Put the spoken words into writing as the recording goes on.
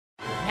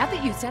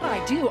that you said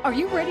I do, are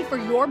you ready for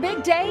your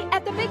big day?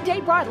 At the Big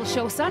Day Bridal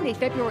Show Sunday,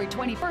 February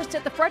 21st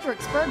at the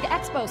Fredericksburg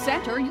Expo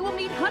Center, you will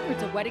meet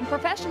hundreds of wedding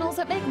professionals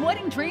that make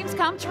wedding dreams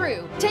come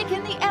true. Take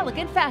in the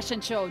elegant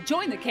fashion show,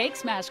 join the Cake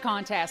Smash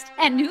contest,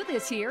 and new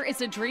this year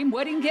is a dream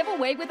wedding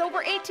giveaway with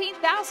over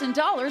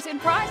 $18,000 in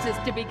prizes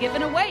to be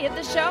given away at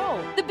the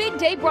show. The Big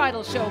Day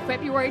Bridal Show,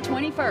 February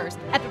 21st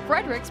at the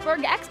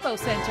Fredericksburg Expo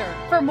Center.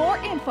 For more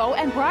info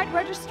and bride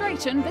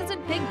registration, visit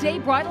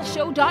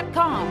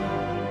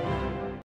BigDayBridalShow.com.